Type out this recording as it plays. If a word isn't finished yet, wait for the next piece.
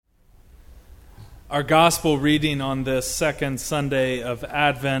Our gospel reading on this second Sunday of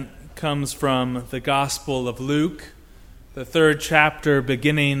Advent comes from the Gospel of Luke, the third chapter,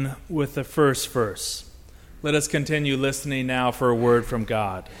 beginning with the first verse. Let us continue listening now for a word from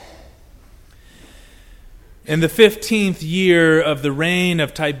God. In the 15th year of the reign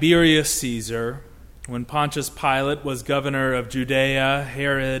of Tiberius Caesar, when Pontius Pilate was governor of Judea,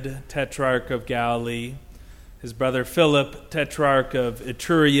 Herod, tetrarch of Galilee, his brother Philip, tetrarch of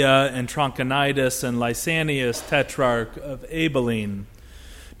Iturea and Trachonitis, and Lysanias, tetrarch of Abilene,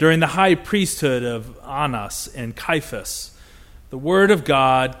 during the high priesthood of Annas and Caiaphas, the word of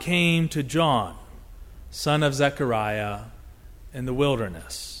God came to John, son of Zechariah, in the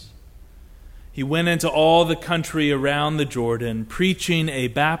wilderness. He went into all the country around the Jordan, preaching a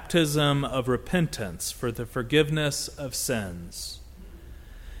baptism of repentance for the forgiveness of sins.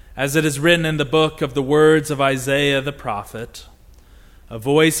 As it is written in the book of the words of Isaiah the prophet, a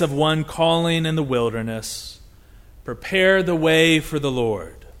voice of one calling in the wilderness, prepare the way for the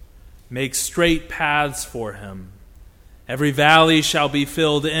Lord, make straight paths for him. Every valley shall be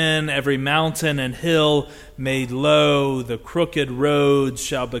filled in, every mountain and hill made low. The crooked roads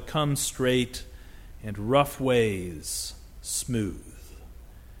shall become straight, and rough ways smooth.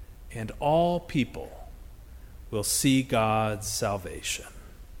 And all people will see God's salvation.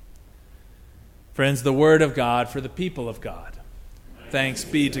 Friends, the word of God for the people of God. Thanks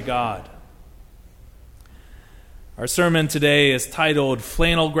be to God. Our sermon today is titled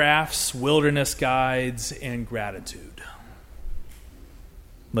Flannel Graphs, Wilderness Guides, and Gratitude.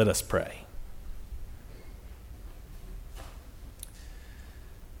 Let us pray.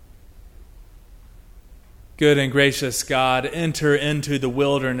 Good and gracious God, enter into the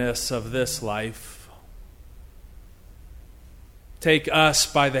wilderness of this life. Take us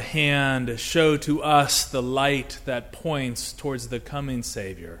by the hand, show to us the light that points towards the coming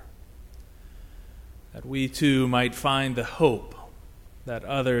Savior, that we too might find the hope that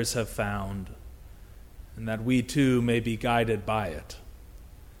others have found, and that we too may be guided by it.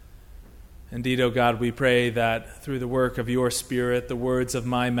 Indeed, O God, we pray that through the work of your Spirit, the words of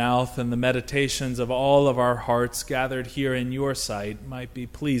my mouth and the meditations of all of our hearts gathered here in your sight might be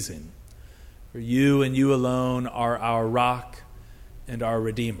pleasing. For you and you alone are our rock and our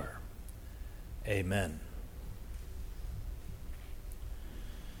Redeemer. Amen.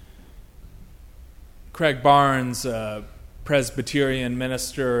 Craig Barnes, a Presbyterian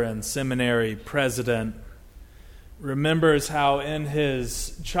minister and seminary president, remembers how in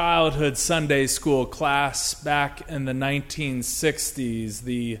his childhood Sunday school class back in the 1960s,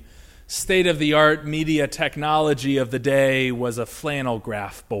 the state-of-the-art media technology of the day was a flannel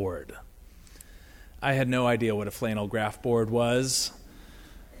graph board. I had no idea what a flannel graph board was.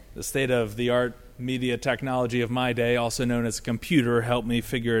 The state-of-the-art media technology of my day, also known as a computer, helped me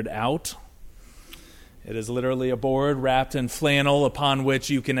figure it out. It is literally a board wrapped in flannel upon which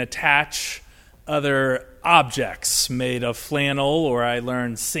you can attach other objects made of flannel, or I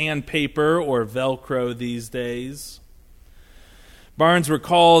learned sandpaper or Velcro these days. Barnes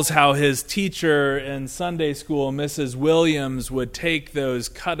recalls how his teacher in Sunday school, Mrs. Williams, would take those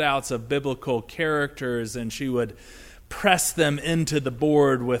cutouts of biblical characters and she would press them into the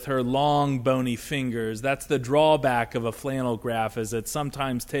board with her long, bony fingers. That's the drawback of a flannel graph, is it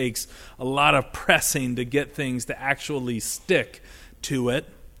sometimes takes a lot of pressing to get things to actually stick to it.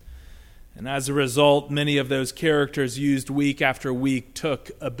 And as a result, many of those characters used week after week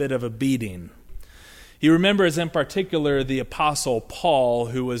took a bit of a beating. He remembers in particular the Apostle Paul,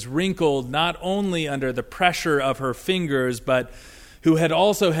 who was wrinkled not only under the pressure of her fingers, but who had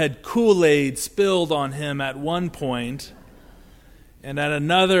also had Kool-Aid spilled on him at one point, and at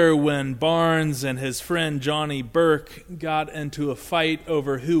another when Barnes and his friend Johnny Burke got into a fight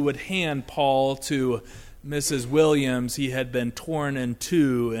over who would hand Paul to Mrs. Williams. He had been torn in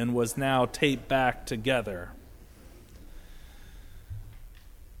two and was now taped back together.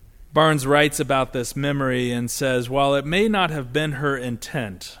 Barnes writes about this memory and says, while it may not have been her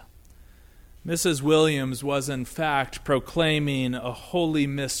intent, Mrs. Williams was in fact proclaiming a holy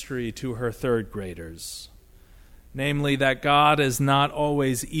mystery to her third graders, namely that God is not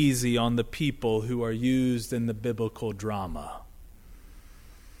always easy on the people who are used in the biblical drama.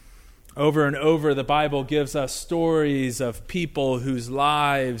 Over and over, the Bible gives us stories of people whose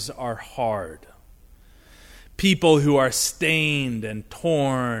lives are hard, people who are stained and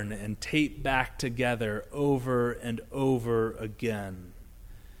torn and taped back together over and over again.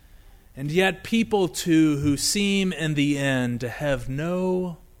 And yet people, too, who seem in the end to have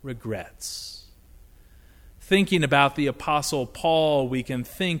no regrets. Thinking about the Apostle Paul, we can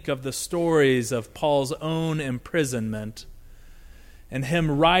think of the stories of Paul's own imprisonment and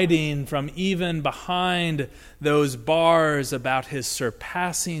him writing from even behind those bars about his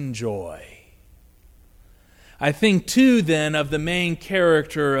surpassing joy. I think too then of the main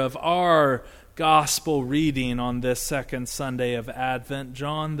character of our gospel reading on this second Sunday of Advent,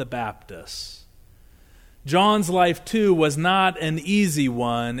 John the Baptist. John's life too was not an easy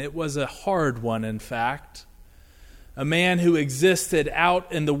one. It was a hard one, in fact. A man who existed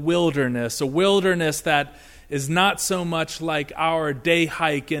out in the wilderness, a wilderness that is not so much like our day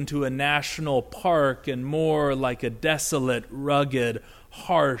hike into a national park and more like a desolate, rugged,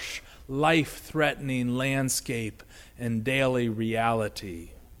 harsh, life-threatening landscape and daily reality.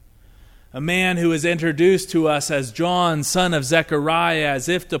 A man who is introduced to us as John, son of Zechariah, as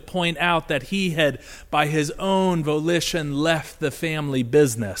if to point out that he had, by his own volition, left the family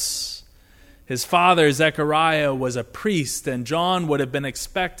business. His father, Zechariah, was a priest, and John would have been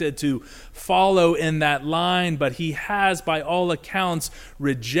expected to follow in that line, but he has, by all accounts,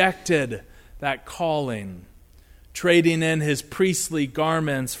 rejected that calling, trading in his priestly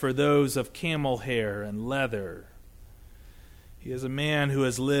garments for those of camel hair and leather. He is a man who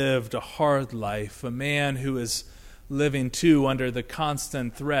has lived a hard life, a man who is living too under the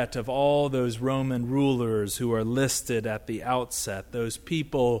constant threat of all those Roman rulers who are listed at the outset, those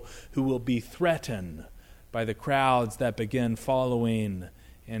people who will be threatened by the crowds that begin following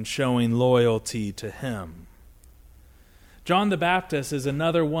and showing loyalty to him. John the Baptist is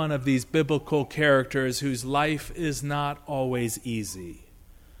another one of these biblical characters whose life is not always easy.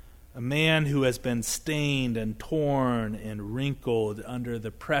 A man who has been stained and torn and wrinkled under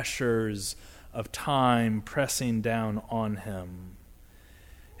the pressures of time pressing down on him.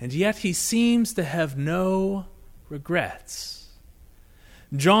 And yet he seems to have no regrets.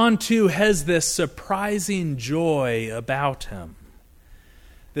 John, too, has this surprising joy about him.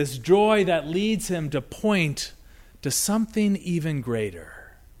 This joy that leads him to point to something even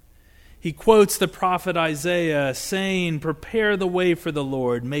greater. He quotes the prophet Isaiah saying, "Prepare the way for the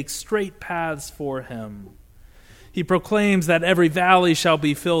Lord, make straight paths for him." He proclaims that every valley shall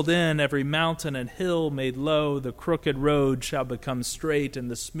be filled in, every mountain and hill made low, the crooked road shall become straight, and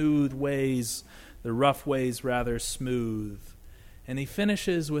the rough ways rather smooth. And he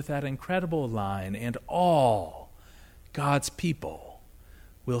finishes with that incredible line, "And all God's people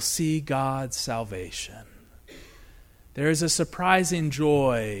will see God's salvation." There is a surprising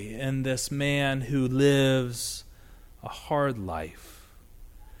joy in this man who lives a hard life.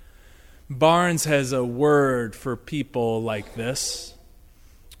 Barnes has a word for people like this,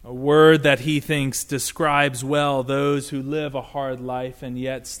 a word that he thinks describes well those who live a hard life and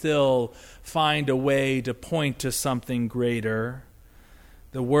yet still find a way to point to something greater.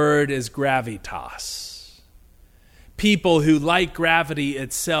 The word is gravitas. People who, like gravity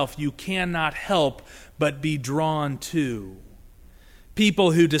itself, you cannot help but be drawn to.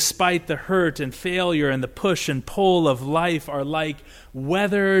 People who, despite the hurt and failure and the push and pull of life, are like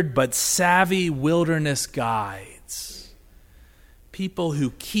weathered but savvy wilderness guides. People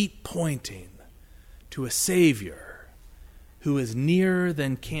who keep pointing to a Savior who is nearer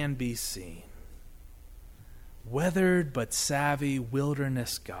than can be seen. Weathered but savvy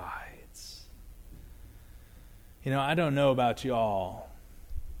wilderness guides. You know, I don't know about y'all,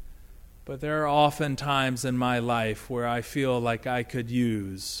 but there are often times in my life where I feel like I could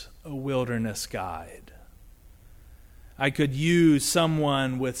use a wilderness guide. I could use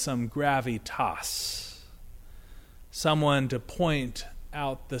someone with some gravitas, someone to point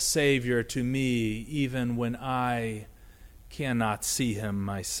out the Savior to me even when I cannot see him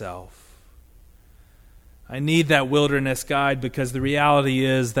myself. I need that wilderness guide because the reality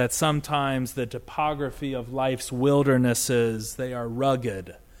is that sometimes the topography of life's wildernesses, they are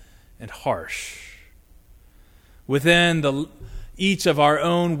rugged and harsh. Within each of our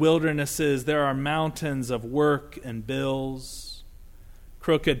own wildernesses, there are mountains of work and bills,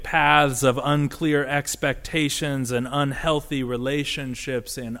 crooked paths of unclear expectations and unhealthy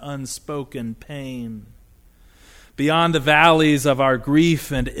relationships and unspoken pain. Beyond the valleys of our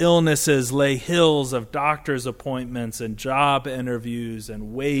grief and illnesses lay hills of doctor's appointments and job interviews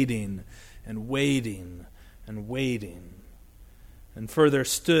and waiting and waiting and waiting. And further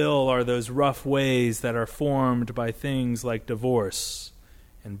still are those rough ways that are formed by things like divorce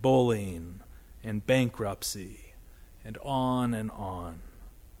and bullying and bankruptcy and on and on.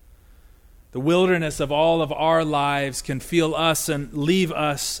 The wilderness of all of our lives can feel us and leave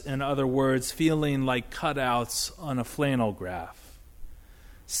us, in other words, feeling like cutouts on a flannel graph.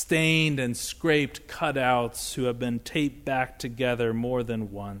 Stained and scraped cutouts who have been taped back together more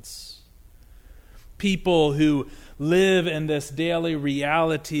than once. People who live in this daily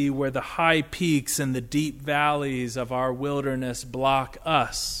reality where the high peaks and the deep valleys of our wilderness block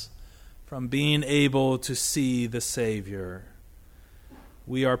us from being able to see the Savior.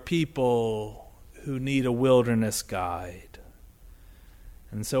 We are people who need a wilderness guide.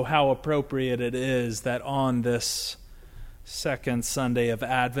 And so how appropriate it is that on this second Sunday of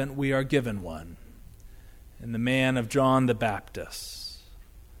Advent we are given one in the man of John the Baptist.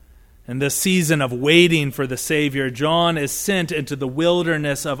 In this season of waiting for the Savior, John is sent into the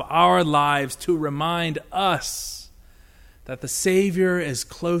wilderness of our lives to remind us that the Savior is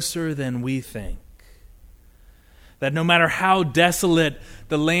closer than we think. That no matter how desolate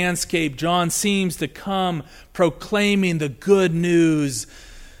the landscape, John seems to come proclaiming the good news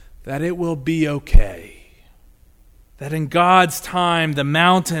that it will be okay. That in God's time, the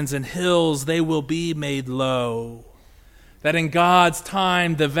mountains and hills, they will be made low. That in God's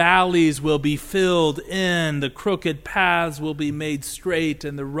time, the valleys will be filled in, the crooked paths will be made straight,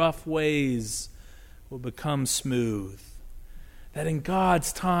 and the rough ways will become smooth. That in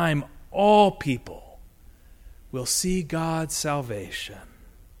God's time, all people will see God's salvation.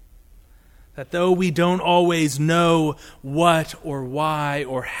 That though we don't always know what or why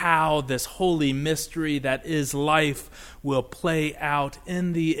or how this holy mystery that is life will play out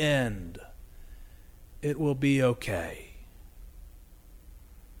in the end, it will be okay.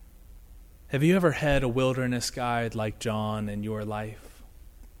 Have you ever had a wilderness guide like John in your life?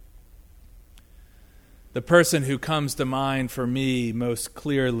 The person who comes to mind for me most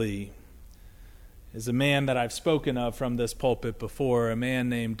clearly is a man that I've spoken of from this pulpit before, a man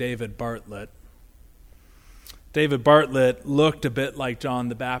named David Bartlett. David Bartlett looked a bit like John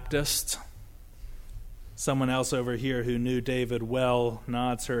the Baptist. Someone else over here who knew David well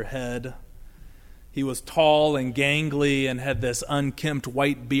nods her head. He was tall and gangly and had this unkempt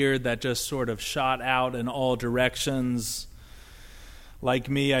white beard that just sort of shot out in all directions. Like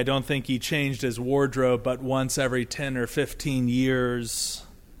me, I don't think he changed his wardrobe but once every 10 or 15 years.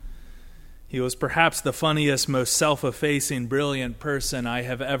 He was perhaps the funniest, most self-effacing, brilliant person I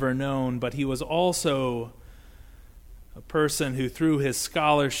have ever known, but he was also a person who, through his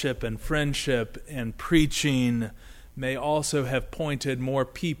scholarship and friendship and preaching, may also have pointed more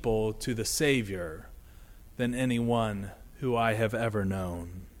people to the Savior than anyone who I have ever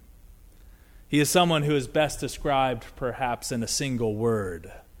known. He is someone who is best described perhaps in a single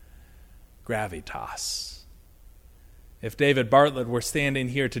word: gravitas. If David Bartlett were standing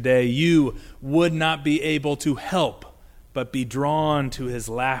here today, you would not be able to help but be drawn to his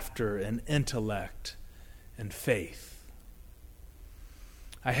laughter and intellect and faith.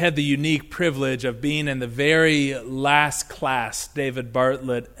 I had the unique privilege of being in the very last class David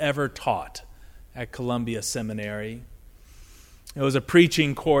Bartlett ever taught at Columbia Seminary. It was a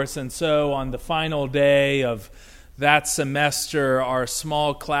preaching course, and so on the final day of that semester, our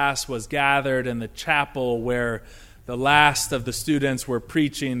small class was gathered in the chapel where the last of the students were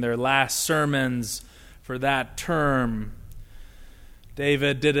preaching their last sermons for that term.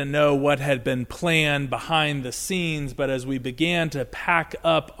 David didn't know what had been planned behind the scenes, but as we began to pack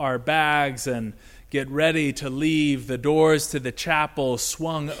up our bags and get ready to leave, the doors to the chapel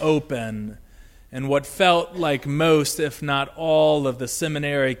swung open, and what felt like most, if not all, of the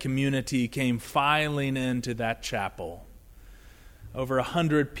seminary community came filing into that chapel. Over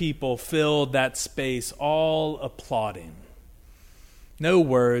 100 people filled that space, all applauding. No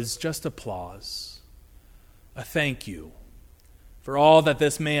words, just applause. A thank you for all that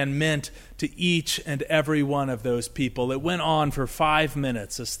this man meant to each and every one of those people. It went on for 5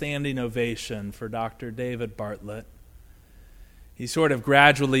 minutes, a standing ovation for Dr. David Bartlett. He sort of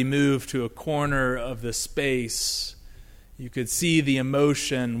gradually moved to a corner of the space. You could see the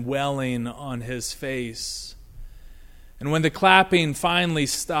emotion welling on his face. And when the clapping finally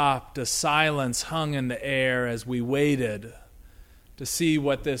stopped, a silence hung in the air as we waited to see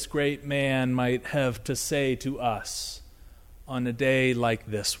what this great man might have to say to us on a day like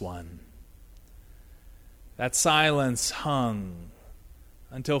this one. That silence hung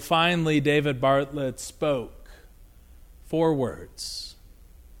until finally David Bartlett spoke 4 words.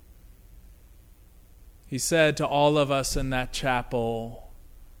 He said to all of us in that chapel,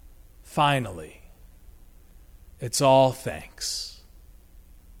 "Finally, it's all thanks."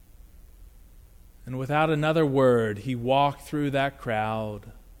 And without another word, he walked through that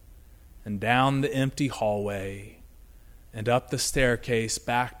crowd and down the empty hallway and up the staircase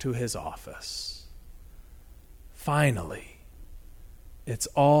back to his office. Finally, it's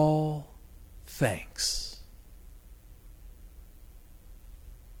all thanks.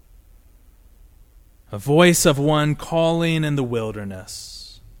 A voice of one calling in the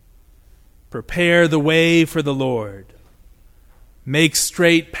wilderness, Prepare the way for the Lord. Make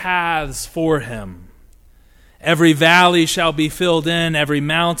straight paths for him. Every valley shall be filled in, every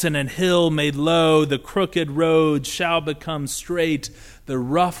mountain and hill made low. The crooked road shall become straight, the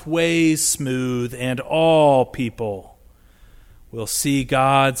rough ways smooth, and all people will see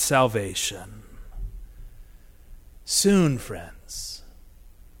God's salvation. Soon, friends,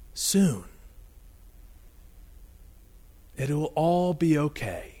 soon. It will all be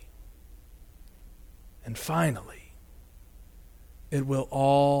okay. And finally, it will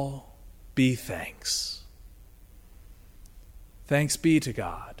all be thanks. Thanks be to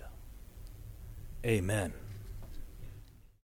God. Amen.